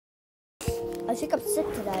I think I'm sick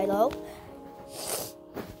today, though.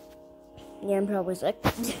 Yeah, I'm probably sick.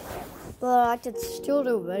 But I can still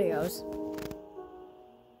do videos.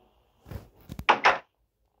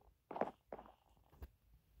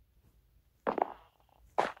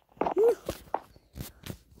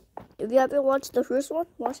 If you haven't watched the first one,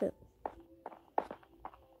 watch it.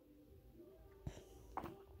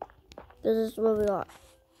 This is what we got.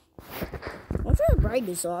 I'm trying to brighten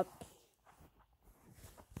this up.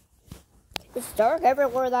 It's dark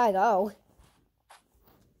everywhere that I go.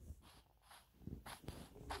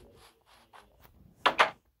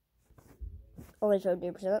 Only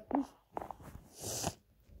 70%.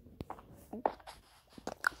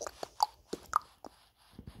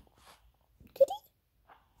 Kitty.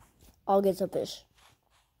 I'll get some fish.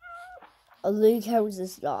 Look how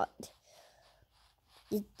this not.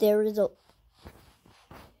 There is a.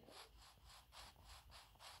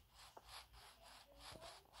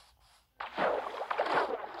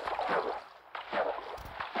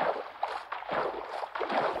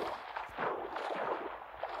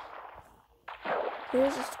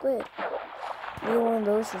 Here's a squid. Maybe one of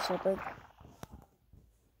those or something.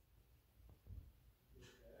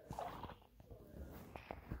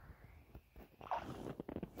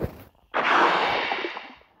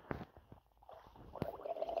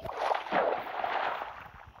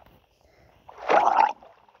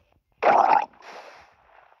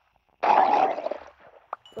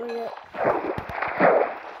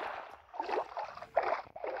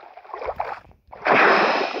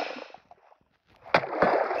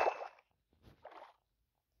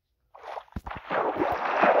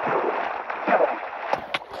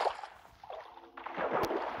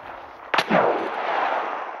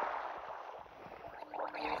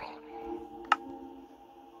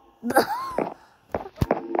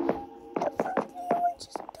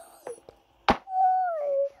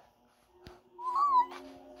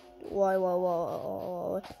 Why?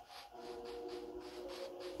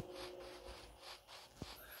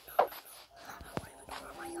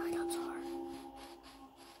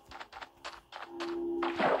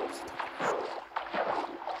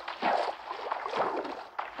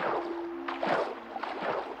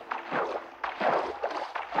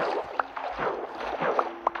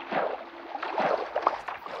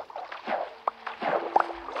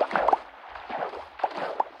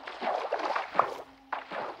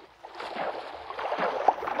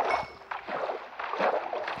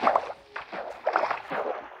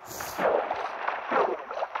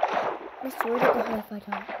 I swear to God if I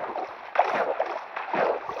don't.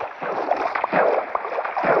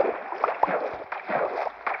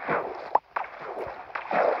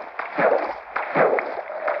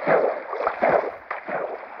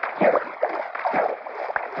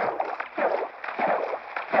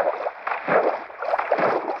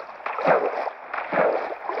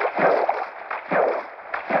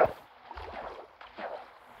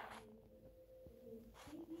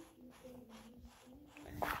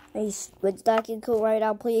 Hey, squid stacking cool right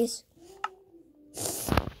now, please.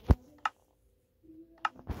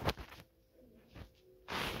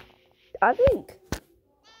 I think.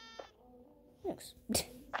 Thanks.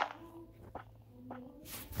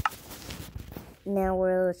 Now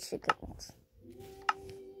where are the chickens?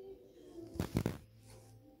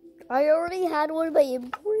 I already had one in my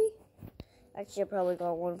inventory. Actually, I probably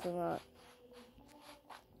got one from that.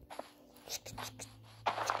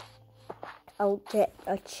 I'll get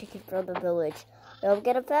a chicken from the village. Don't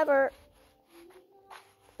get a feather.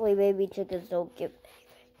 Wait, maybe chickens don't give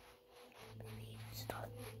anything. Maybe it's not.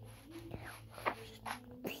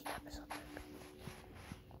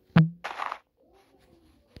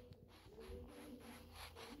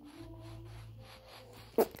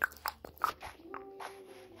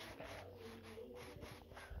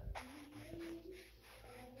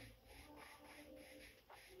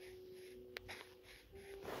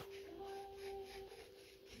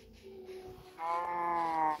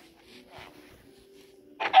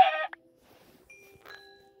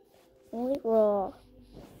 Only raw.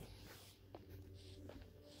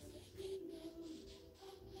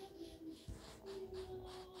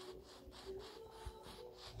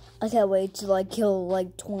 I can't wait to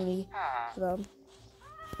kill 20 of them.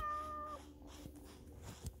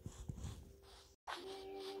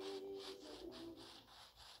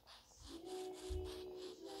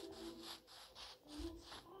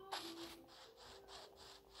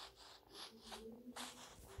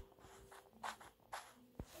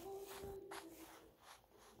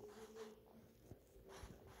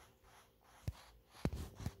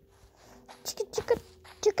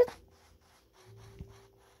 Chicken.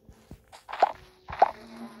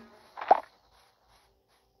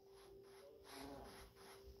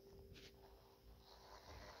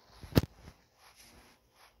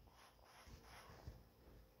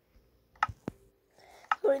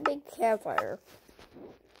 a big campfire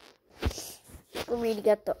for me to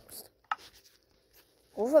get those.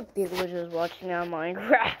 What if a big witch is watching on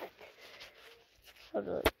Minecraft? I'll be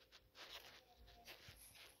like,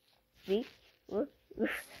 see?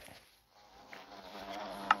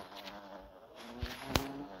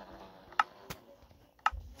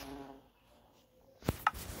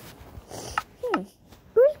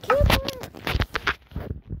 Great campfire.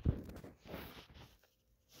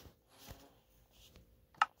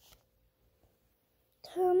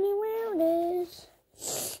 Tell me where it is.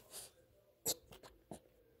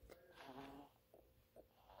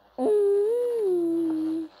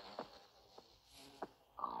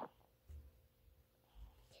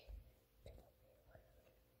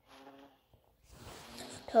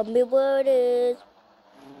 Tell me where it is.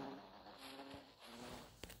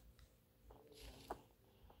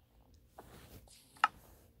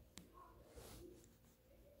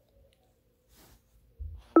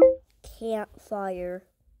 Campfire.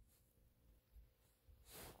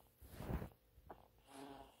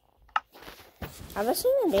 Have I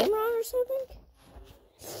seen the name wrong or something?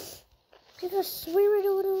 I swear I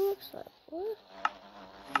know what it looks like. What?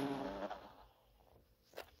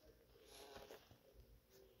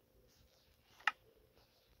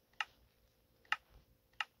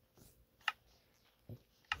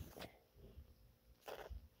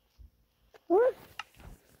 What?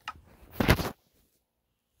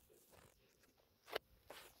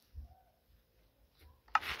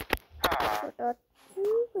 Not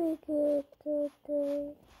too wicked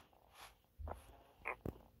today.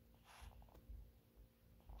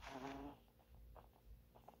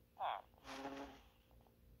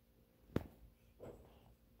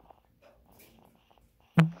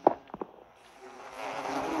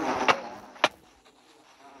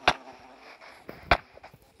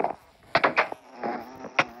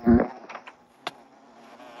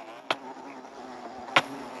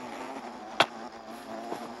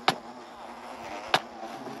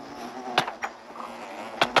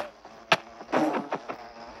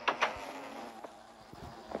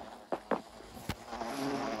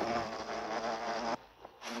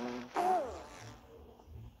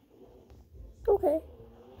 Okay.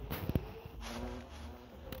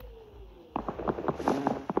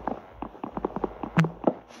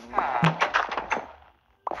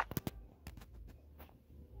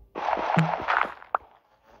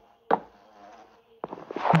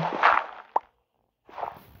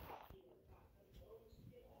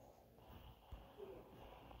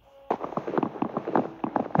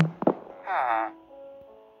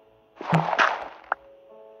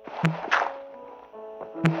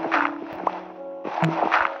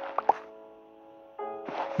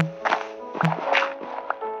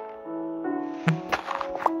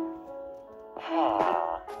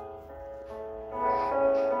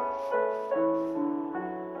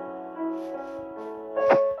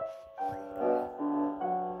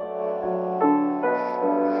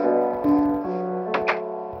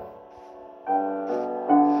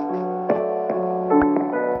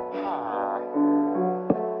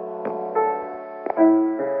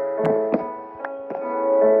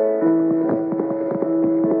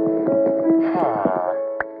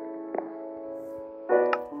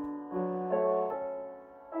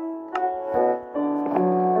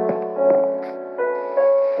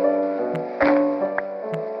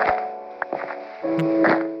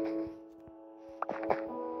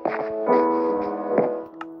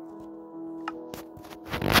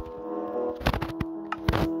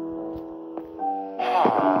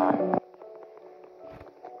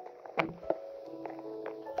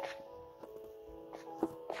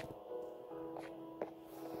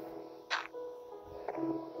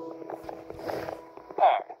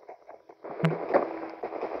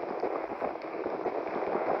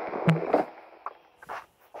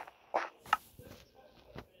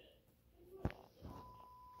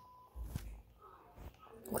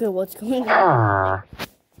 Okay, what's going on?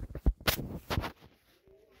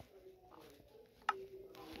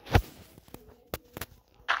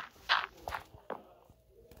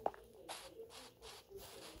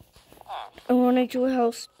 I'm running to a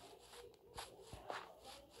house.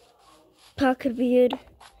 Pack a beard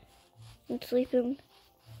and sleeping.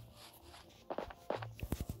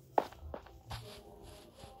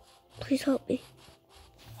 Please help me.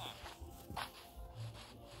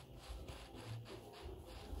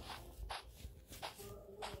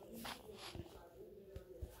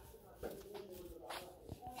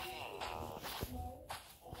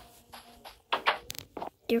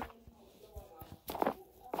 Dear.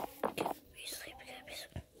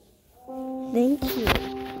 Thank you.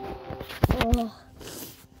 Oh.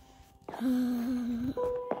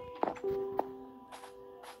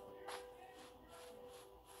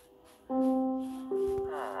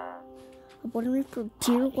 wondering from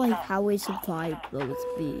tier like how I survived those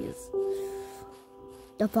bees.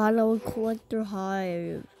 I thought I would collect their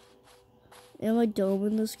hive. Am I dumb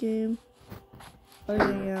in this game? I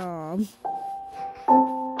am.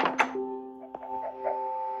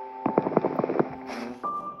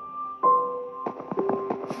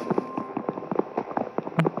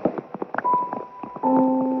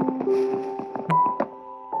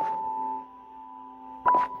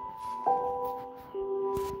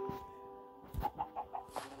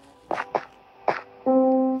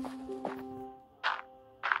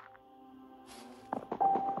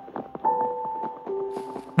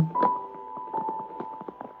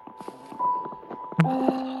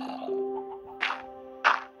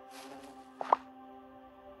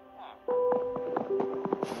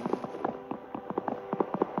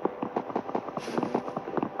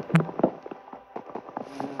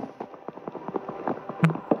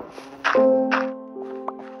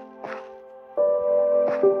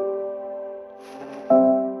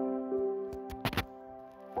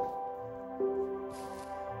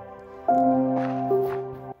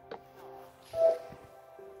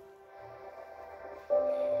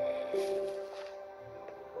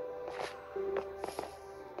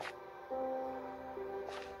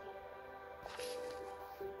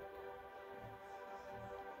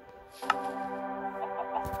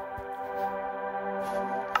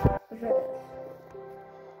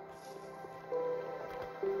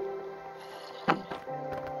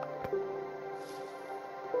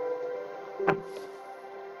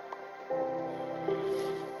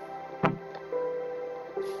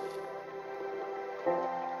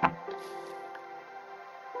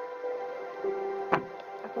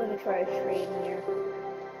 I'm gonna try a trade here.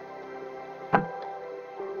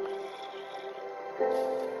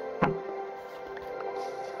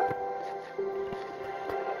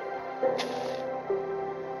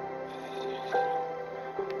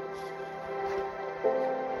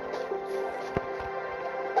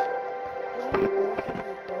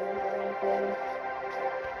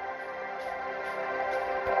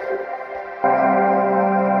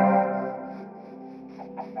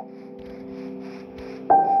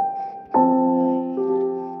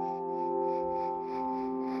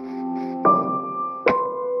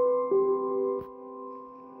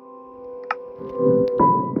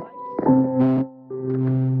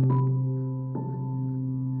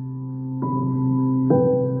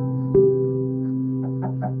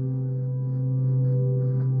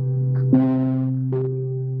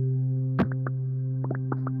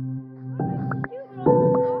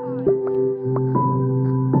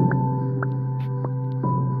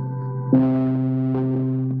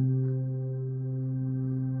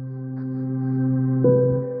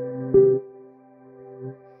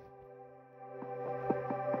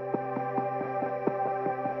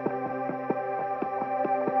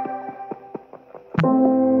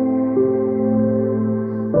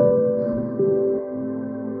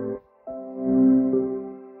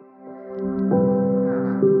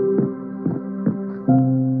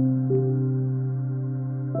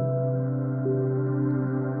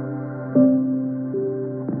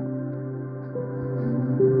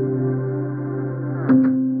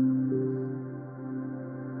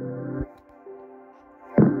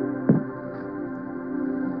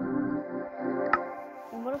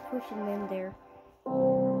 I'm gonna push him in there.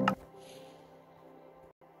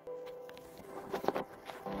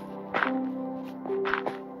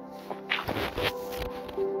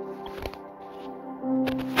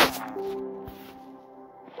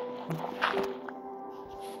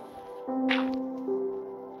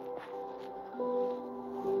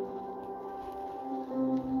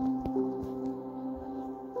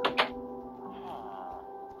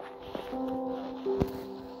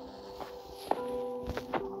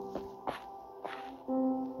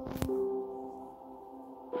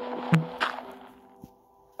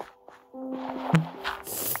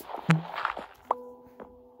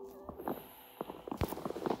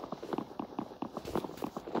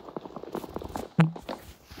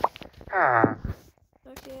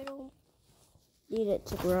 Okay, I don't need it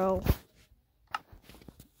to grow.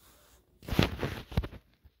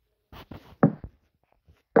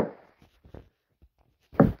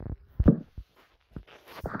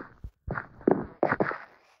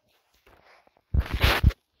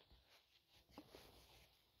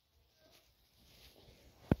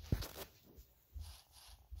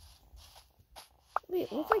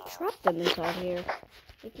 Wait, what if I trap them inside here?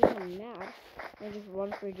 Making them mad. I just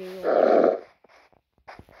run for dear life.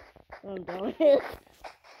 I'm done.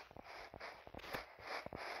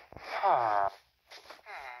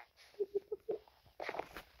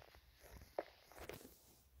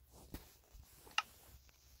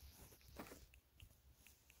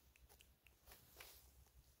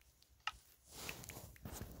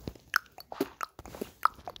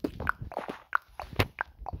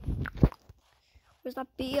 Where's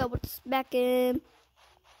that bee? I want to smack him.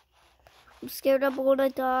 I'm scared I'm gonna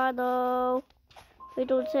die though. They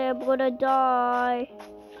don't say I'm gonna die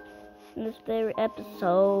in this very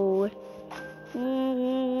episode.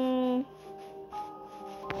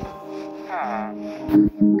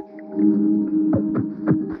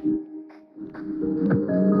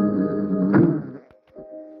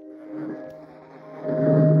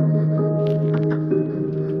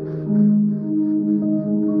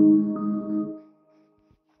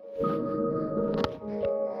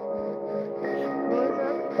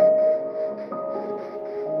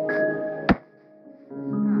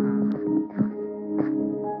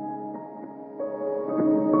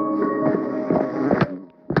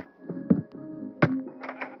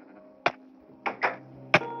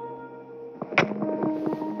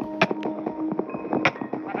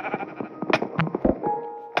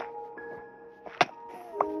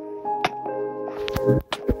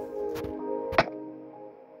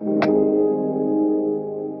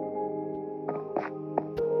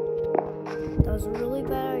 That was a really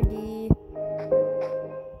bad idea.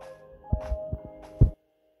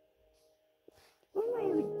 What am I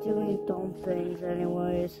even doing dumb things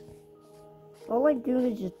anyways? All I do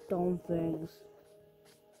is just dumb things.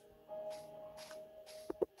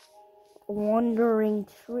 Wandering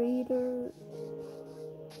trader.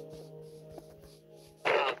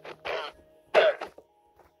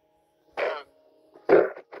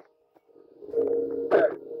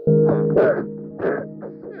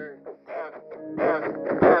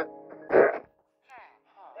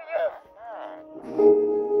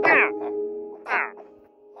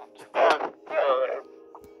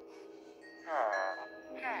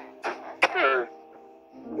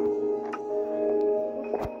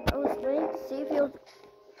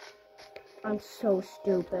 I'm so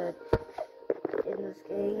stupid in this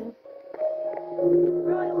game.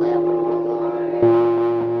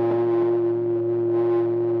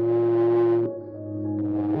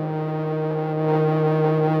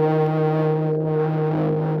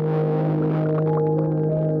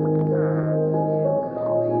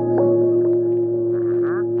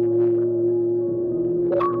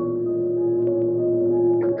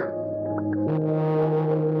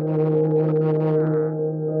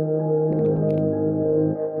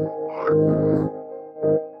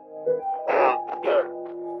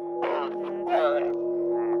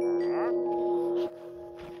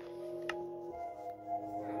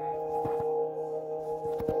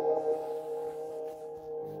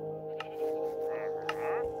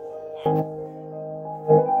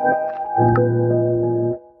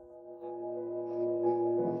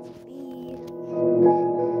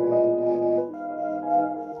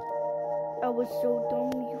 I was so dumb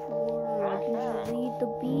before. I can just leave the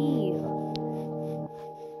bee.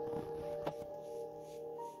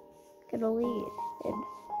 Can I leave?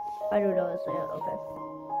 I don't know how to say it. Okay.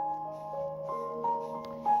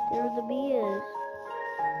 There the bee is.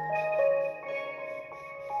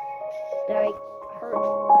 That I hurt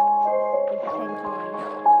like 10 times.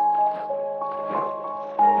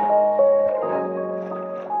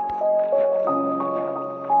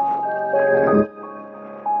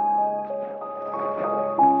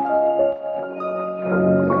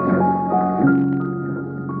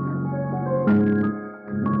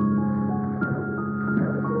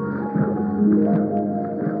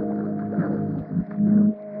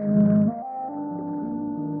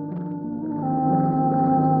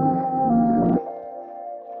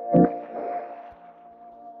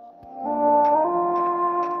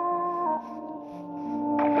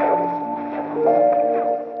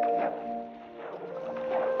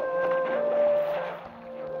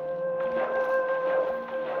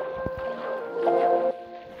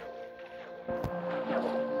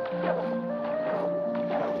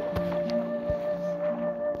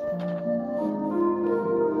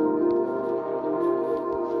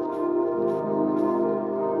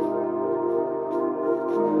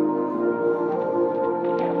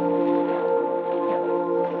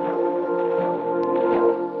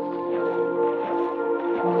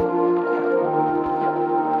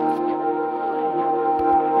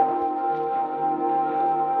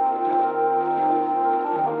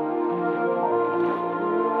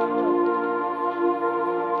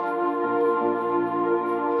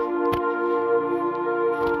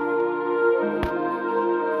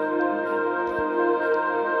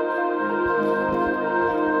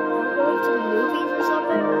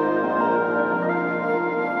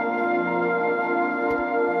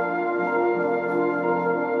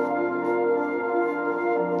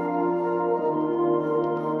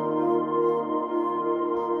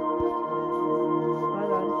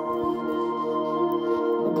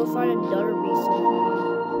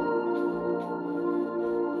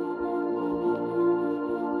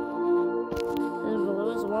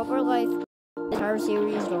 our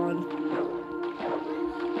series on.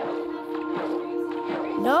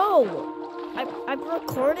 No! I'm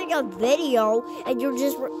recording a video and you're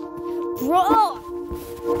just bro!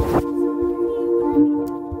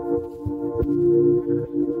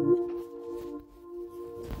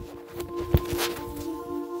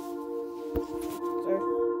 Sir,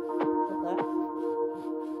 what's that?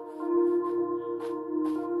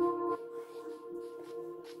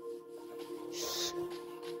 Shh.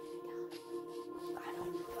 I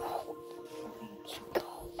don't know. Keep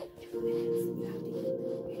going. 2 minutes. You have to eat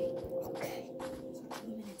them, okay? Okay. So 2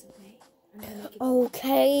 minutes, okay? I'm gonna make it.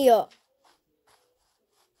 Okay.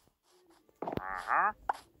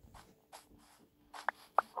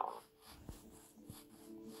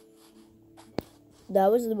 That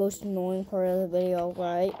was the most annoying part of the video,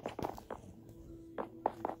 right?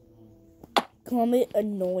 Comment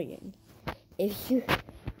annoying if you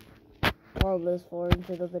follow this far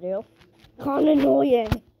into the video. Comment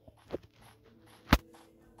annoying.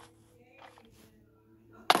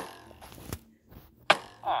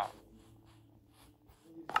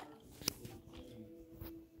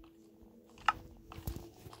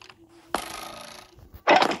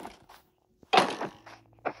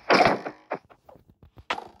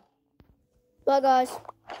 Bye guys.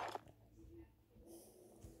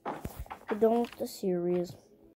 We're done with the series.